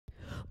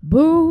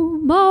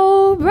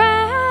Boomerang,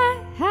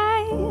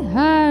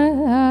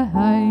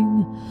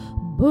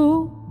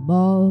 boomerang.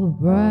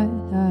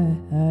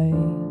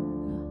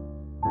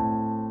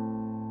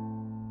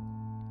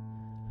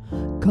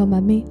 Come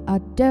at me, I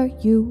dare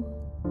you.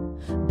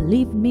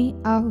 Believe me,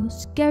 I'll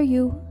scare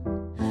you.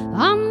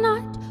 I'm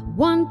not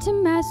one to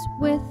mess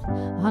with,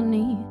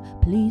 honey.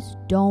 Please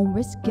don't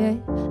risk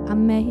it. I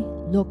may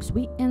look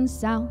sweet and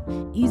sound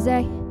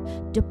easy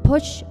to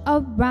push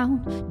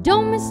around.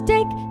 Don't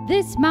mistake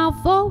this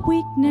mouth for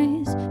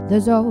weakness.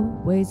 There's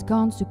always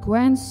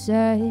consequences.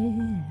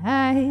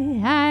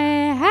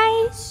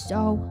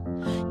 So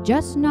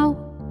just know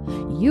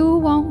you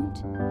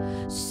won't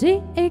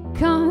see it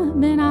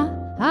coming.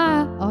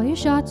 All your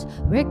shots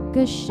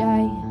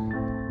ricochet,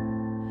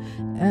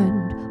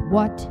 and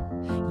what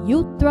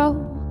you throw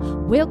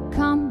will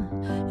come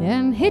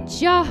and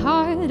hit you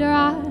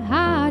harder,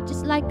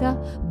 just like a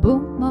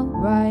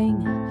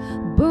boomerang.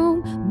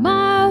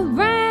 Boomerang,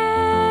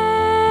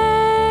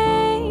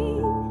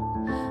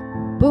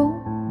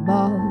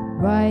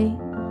 boomerang.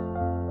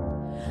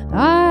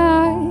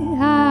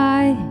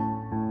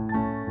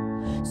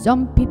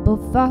 Some people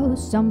fall,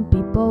 some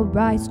people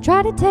rise,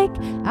 try to take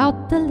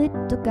out the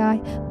little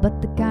guy,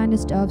 but the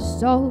kindest of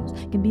souls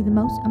can be the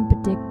most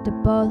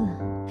unpredictable.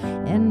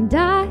 And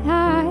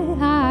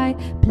I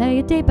play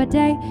it day by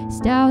day,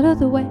 stay out of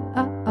the way,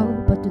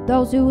 but to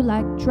those who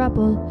like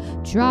trouble,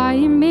 try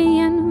me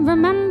and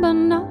remember,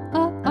 no.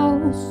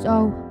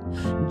 So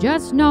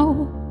just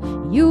know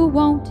you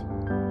won't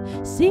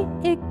see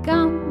it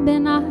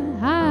coming.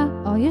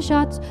 All your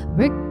shots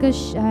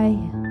ricochet,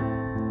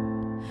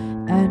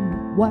 and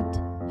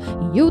what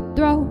you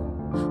throw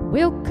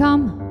will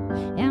come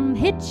and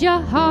hit you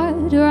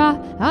harder,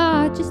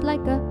 just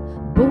like a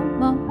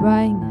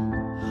boomerang.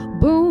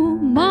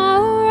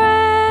 Boomerang,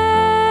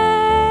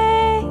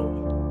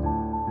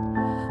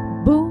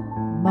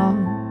 boomerang,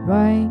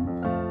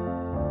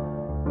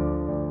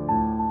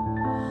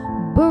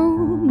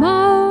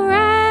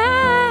 boomerang,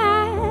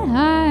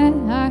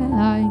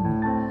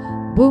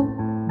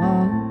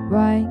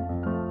 boomerang.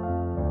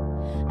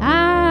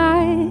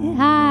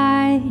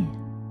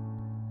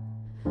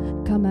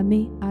 Come at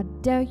me, I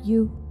dare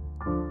you.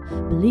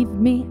 Believe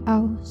me,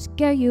 I'll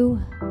scare you.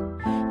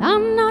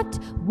 I'm not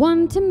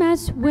one to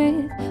mess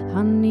with,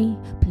 honey.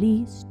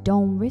 Please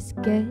don't risk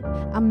it.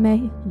 I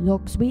may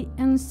look sweet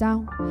and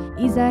sound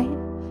easy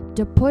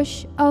to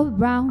push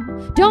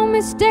around. Don't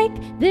mistake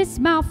this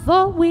mouth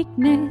for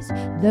weakness.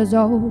 There's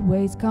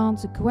always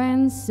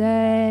consequences.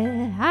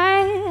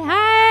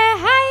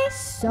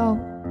 So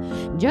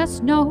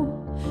just know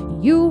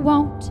you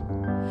won't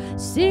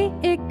see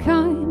it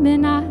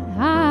coming.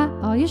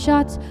 All your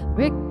shots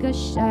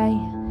ricochet,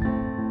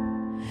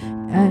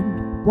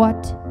 and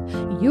what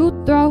you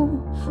throw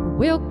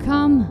will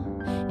come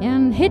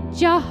and hit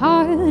you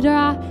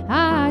harder,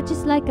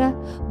 just like a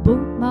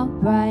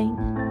boomerang.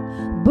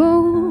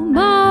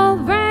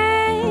 Boomerang.